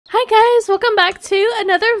Hi guys, welcome back to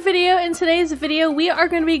another video. In today's video, we are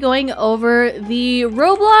going to be going over the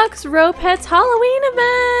Roblox RoPets Halloween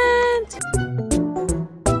event.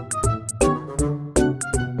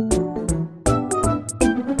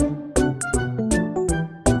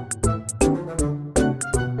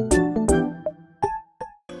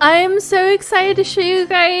 I'm so excited to show you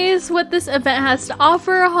guys what this event has to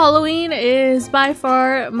offer. Halloween is by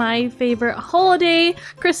far my favorite holiday.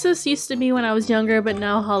 Christmas used to be when I was younger, but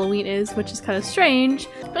now Halloween is, which is kind of strange.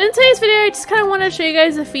 But in today's video, I just kind of want to show you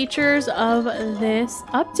guys the features of this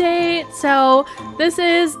update. So this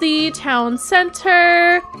is the town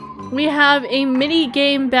center. We have a mini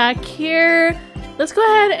game back here. Let's go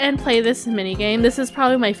ahead and play this mini game. This is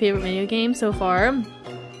probably my favorite mini game so far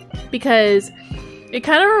because it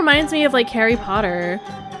kind of reminds me of like Harry Potter,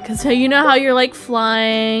 because you know how you're like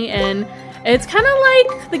flying, and it's kind of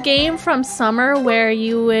like the game from summer where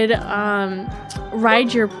you would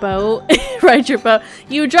ride your boat.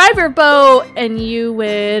 You would drive your boat and you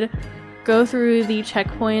would go through the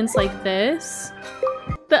checkpoints like this.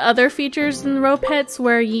 The other features in RoPets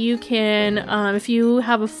where you can, if you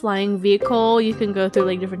have a flying vehicle, you can go through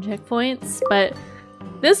like different checkpoints, but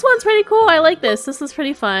this one's pretty cool. I like this. This is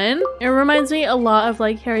pretty fun. It reminds me a lot of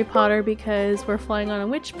like Harry Potter because we're flying on a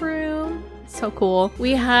witch broom. So cool.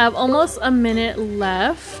 We have almost a minute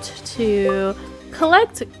left to go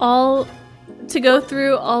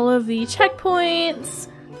through all of the checkpoints.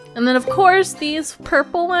 And then of course these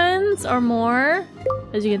purple ones are more,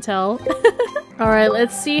 as you can tell. All right,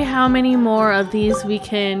 let's see how many more of these we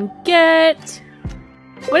can get.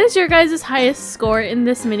 What is your guys' highest score in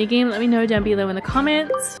this minigame? Let me know down below in the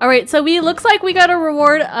comments. Alright, so looks like we got a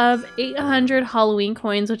reward of 800 Halloween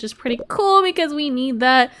coins, which is pretty cool because we need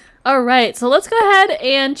that. Alright, so let's go ahead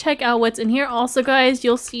and check out what's in here. Also guys,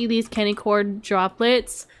 you'll see these candy corn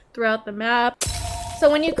droplets throughout the map.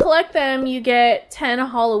 So when you collect them, you get 10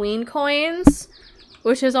 Halloween coins,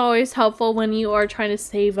 which is always helpful when you are trying to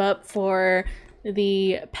save up for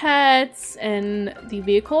the pets and the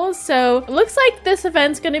vehicles. So it looks like this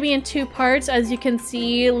event's going to be in two parts. As you can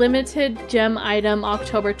see, limited gem item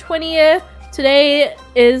October 20th. Today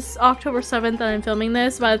is October 7th that I'm filming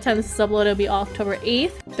this. By the time this is uploaded, it'll be October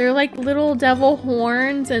 8th. They're like little devil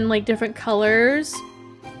horns in like different colors.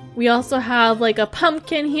 We also have like a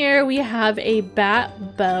pumpkin here. We have a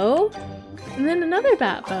bat bow. And then another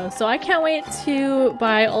bat bow. So I can't wait to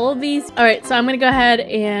buy all of these. Alright, so I'm gonna go ahead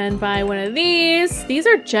and buy one of these. These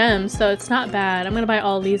are gems, so it's not bad. I'm gonna buy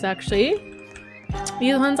all of these actually.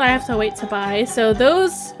 These ones I have to wait to buy. So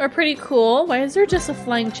those are pretty cool. Why is there just a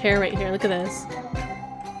flying chair right here? Look at this.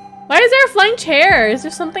 Why is there a flying chair? Is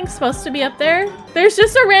there something supposed to be up there? There's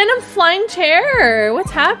just a random flying chair.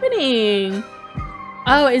 What's happening?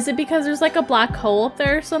 Oh, is it because there's like a black hole up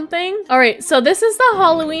there or something? Alright, so this is the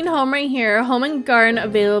Halloween home right here. Home and garden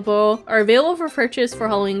available for purchase for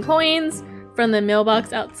Halloween coins from the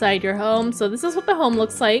mailbox outside your home. So this is what the home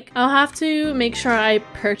looks like. I'll have to make sure I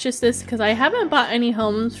purchase this because I haven't bought any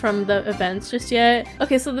homes from the events just yet.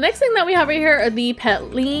 Okay, so the next thing that we have right here are the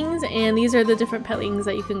petlings, and these are the different petlings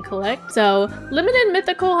that you can collect. So limited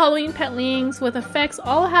mythical Halloween petlings with effects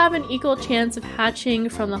all have an equal chance of hatching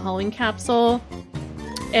from the Halloween capsule.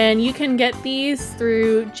 And you can get these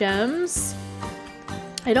through gems.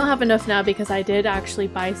 I don't have enough now because I did actually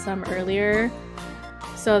buy some earlier.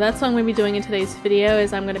 So that's what I'm going to be doing in today's video,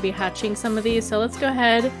 is I'm going to be hatching some of these. So let's go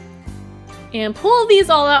ahead and pull these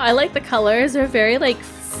all out. I like the colors. They're very like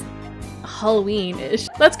Halloween-ish.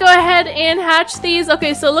 Let's go ahead and hatch these.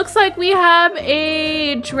 Okay, so it looks like we have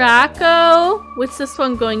a Draco. What's this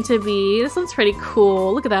one going to be? This one's pretty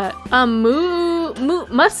cool. Look at that.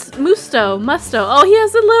 Musto. Oh, he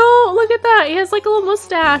has a little, look at that. He has like a little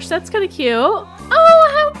mustache. That's kind of cute. Oh,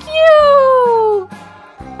 how cute.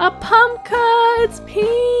 A pumpkin. It's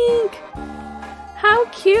pink. How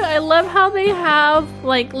cute. I love how they have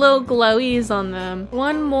like little glowies on them.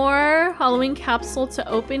 One more Halloween capsule to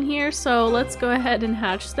open here. So let's go ahead and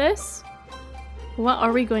hatch this. What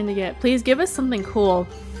are we going to get? Please give us something cool.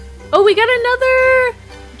 Oh, we got another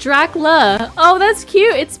Dracula. Oh, that's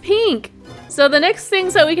cute. It's pink. So the next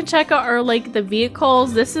things that we can check out are like the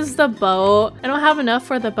vehicles. This is the boat. I don't have enough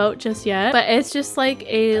for the boat just yet, but it's just like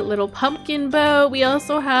a little pumpkin boat. We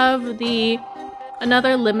also have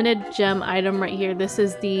another limited gem item right here. This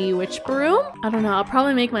is the witch broom. I don't know. I'll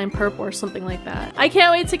probably make mine purple or something like that. I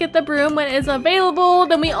can't wait to get the broom when it's available.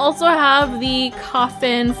 Then we also have the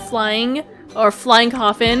coffin flying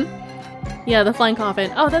coffin. Yeah, the flying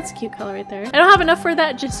coffin. Oh, that's a cute color right there. I don't have enough for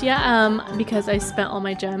that just yet because I spent all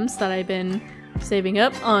my gems that I've been saving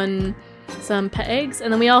up on some pet eggs.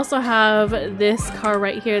 And then we also have this car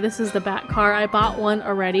right here. This is the bat car. I bought one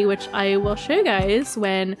already, which I will show you guys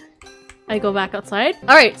when I go back outside.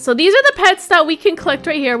 All right, so these are the pets that we can collect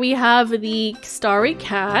right here. We have the starry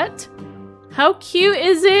cat. How cute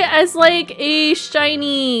is it as like a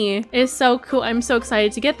shiny? It's so cool. I'm so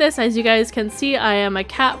excited to get this. As you guys can see, I am a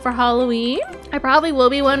cat for Halloween. I probably will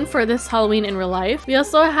be one for this Halloween in real life. We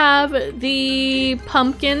also have the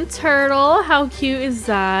pumpkin turtle. How cute is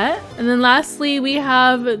that? And then lastly, we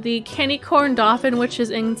have the candy corn dolphin, which is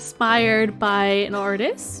inspired by an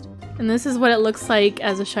artist. And this is what it looks like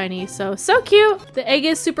as a shiny. So cute. The egg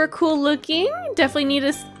is super cool looking. Definitely need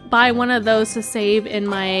to buy one of those to save in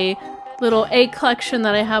my little egg collection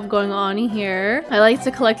that I have going on here. I like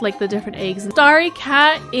to collect like the different eggs. Starry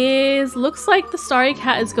cat looks like the starry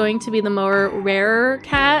cat is going to be the more rare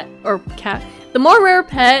cat, the more rare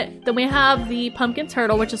pet. Then we have the pumpkin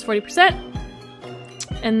turtle, which is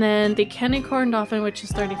 40%. And then the candy corn dolphin, which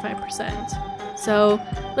is 35%. So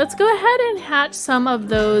let's go ahead and hatch some of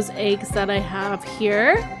those eggs that I have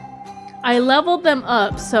here. I leveled them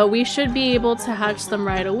up, so we should be able to hatch them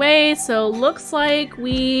right away. So looks like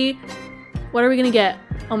what are we gonna get?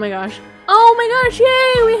 Oh my gosh. Oh my gosh,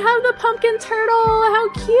 yay! We have the pumpkin turtle! How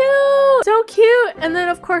cute! So cute! And then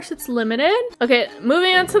of course it's limited. Okay,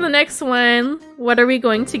 moving on to the next one. What are we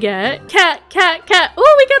going to get? Cat!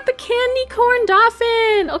 Oh, we got the candy corn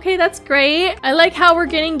dolphin! Okay, that's great. I like how we're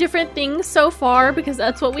getting different things so far because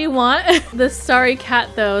that's what we want. The starry cat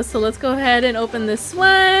though, so let's go ahead and open this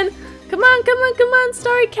one. Come on,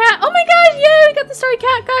 starry cat! Oh my gosh, yay! We got the starry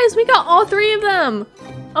cat, guys! We got all 3 of them!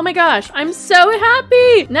 Oh my gosh, I'm so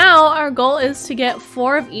happy! Now our goal is to get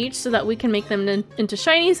 4 of each so that we can make them into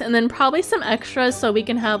shinies, and then probably some extras so we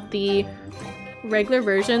can have the regular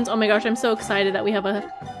versions. Oh my gosh, I'm so excited that we have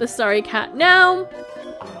the starry cat now.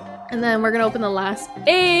 And then we're gonna open the last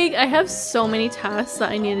egg. I have so many tasks that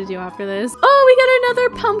I need to do after this. Oh, we got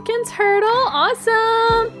another pumpkin turtle.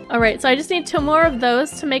 Awesome! All right, so I just need 2 more of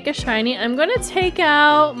those to make a shiny. I'm gonna take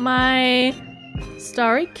out my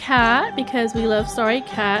starry cat because we love starry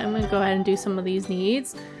cat. I'm gonna go ahead and do some of these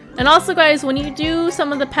needs. And also guys, when you do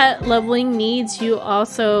some of the pet leveling needs, you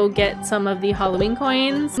also get some of the Halloween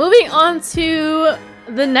coins. Moving on to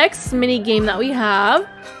the next mini game that we have.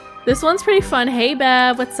 This one's pretty fun. Hey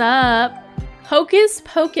Bev, what's up? Hocus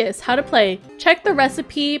Pocus, how to play. Check the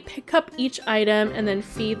recipe, pick up each item, and then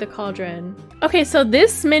feed the cauldron. Okay, so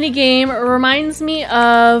this mini game reminds me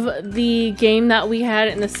of the game that we had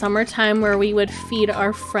in the summertime where we would feed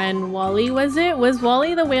our friend Wally, was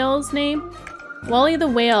Wally the whale's name? Wally the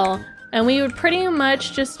whale. And we would pretty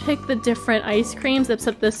much just pick the different ice creams,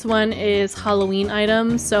 except this one is Halloween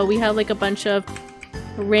items. So we have like a bunch of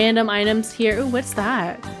random items here. Ooh, what's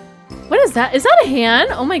that? What is that? Is that a hand?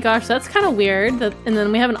 Oh my gosh, that's kind of weird. And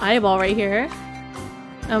then we have an eyeball right here.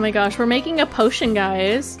 Oh my gosh, we're making a potion,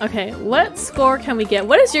 guys. Okay, what score can we get?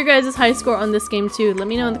 What is your guys' high score on this game too? Let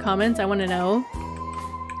me know in the comments. I want to know.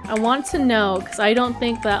 I want to know because I don't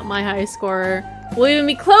think that my high score will even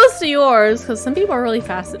be close to yours because some people are really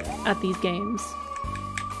fast at these games.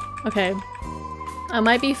 Okay. I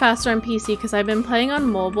might be faster on PC because I've been playing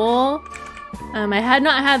on mobile. I had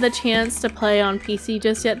not had the chance to play on PC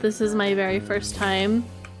just yet. This is my very first time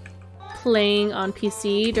playing on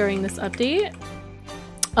PC during this update.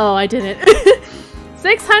 Oh, I didn't.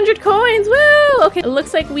 600 coins! Woo! Okay, it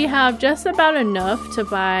looks like we have just about enough to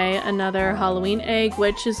buy another Halloween egg,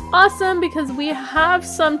 which is awesome because we have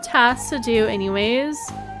some tasks to do anyways.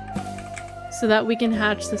 So that we can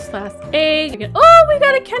hatch this last egg. Oh, we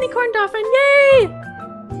got a candy corn dolphin! Yay!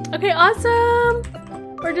 Okay, awesome!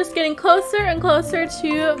 We're just getting closer and closer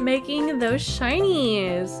to making those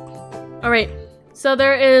shinies. Alright, so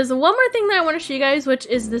there is one more thing that I want to show you guys, which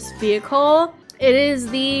is this vehicle. It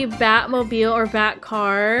is the Batmobile or Bat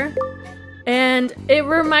car. And it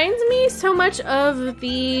reminds me so much of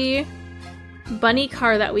the bunny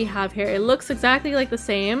car that we have here. It looks exactly like the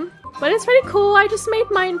same, but it's pretty cool. I just made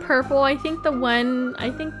mine purple. I think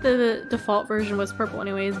the default version was purple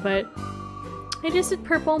anyways, but I just did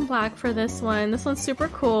purple and black for this one. This one's super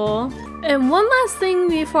cool. And one last thing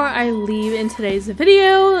before I leave in today's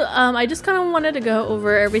video, I just kind of wanted to go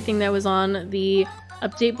over everything that was on the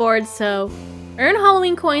update board. So, earn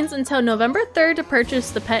Halloween coins until November 3rd to purchase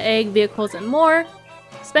the pet egg, vehicles, and more.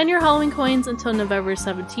 Spend your Halloween coins until November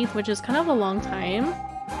 17th, which is kind of a long time.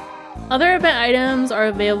 Other event items are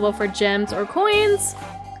available for gems or coins.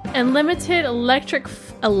 And limited electric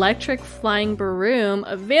flying broom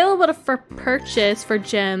available for purchase for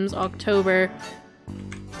gems October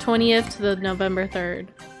 20th to the November 3rd.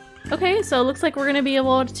 Okay, so it looks like we're gonna be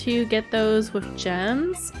able to get those with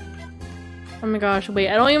gems. Oh my gosh, wait,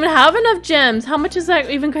 I don't even have enough gems. How much is that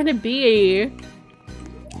even gonna be?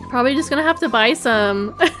 Probably just gonna have to buy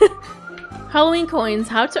some. Halloween coins,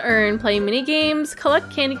 how to earn, play mini games,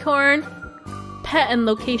 collect candy corn, pet and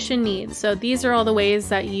location needs. So these are all the ways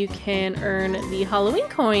that you can earn the Halloween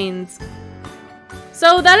coins.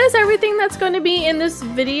 So that is everything that's going to be in this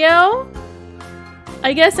video.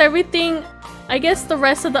 I guess the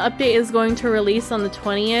rest of the update is going to release on the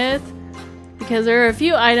 20th because there are a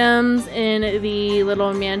few items in the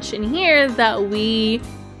little mansion here that we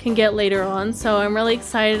can get later on. So I'm really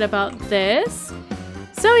excited about this.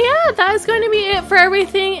 So yeah, that is going to be it for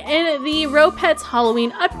everything in the RoPets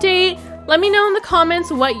Halloween update. Let me know in the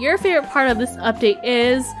comments what your favorite part of this update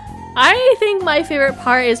is. I think my favorite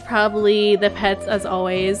part is probably the pets, as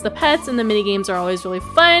always. The pets and the minigames are always really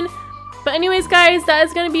fun. But anyways, guys, that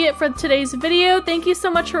is going to be it for today's video. Thank you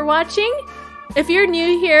so much for watching. If you're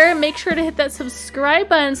new here, make sure to hit that subscribe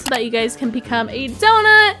button so that you guys can become a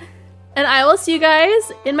donut. And I will see you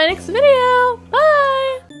guys in my next video. Bye!